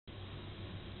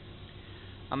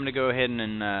I'm going to go ahead and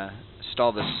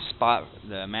install the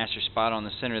master spot on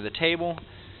the center of the table.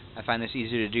 I find this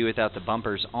easier to do without the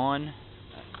bumpers on.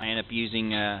 I end up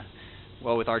using,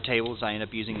 well, with our tables, I end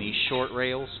up using these short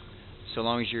rails. So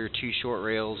long as your two short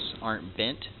rails aren't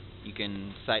bent, you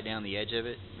can sight down the edge of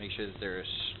it, make sure that they're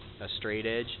a straight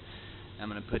edge. I'm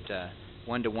going to put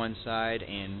one to one side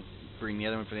and bring the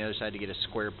other one from the other side to get a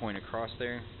square point across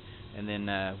there, and then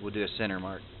we'll do a center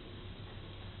mark.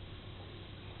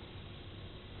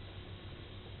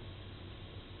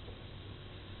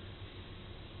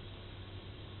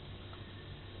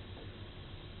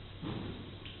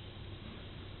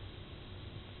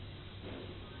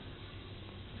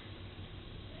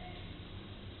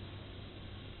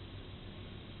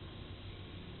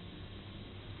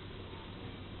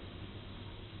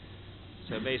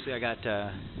 So basically I got,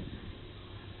 I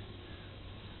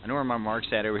know where my mark's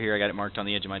at over here. I got it marked on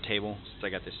the edge of my table, so I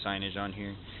got this signage on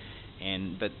here.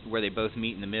 But where they both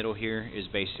meet in the middle here is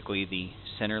basically the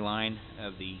center line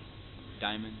of the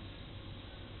diamond.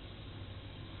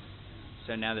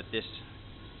 So now that this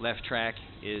left track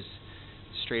is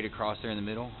straight across there in the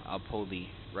middle, I'll pull the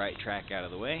right track out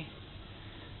of the way.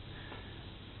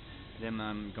 Then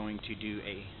I'm going to do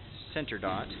a center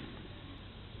dot.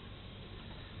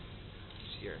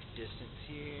 See our distance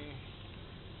here.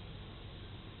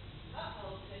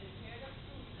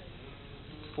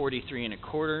 43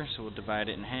 1/4, so we'll divide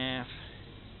it in half.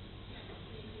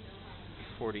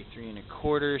 43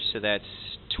 1/4, so that's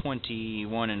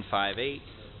 21 5/8.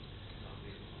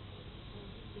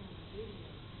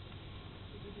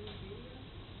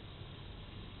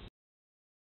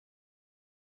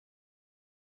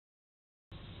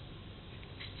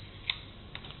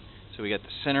 So we got the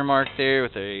center mark there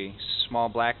with a small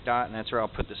black dot, and that's where I'll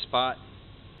put the spot.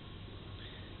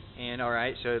 And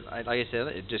alright, so like I said,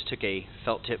 it just took a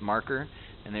felt tip marker,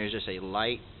 and there's just a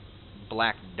light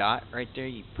black dot right there.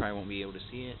 You probably won't be able to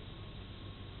see it.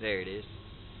 There it is.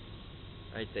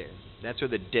 Right there. That's where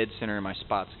the dead center of my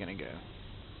spot's going to go.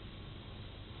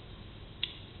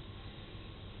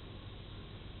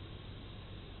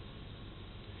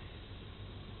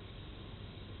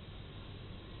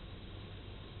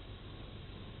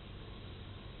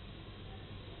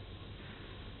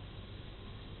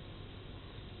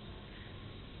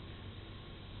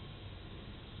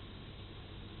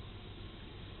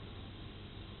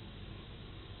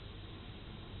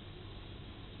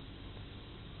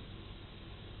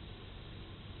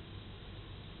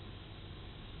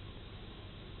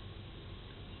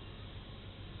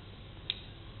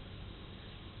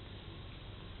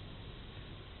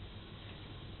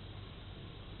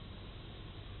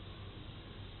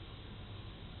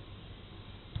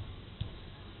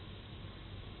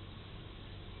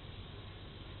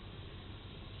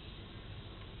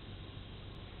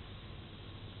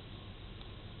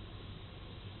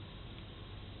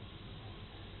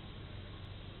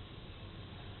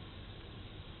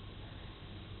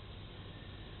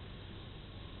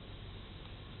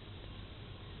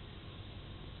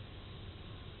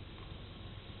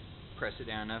 Press it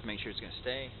down enough, make sure it's going to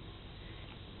stay.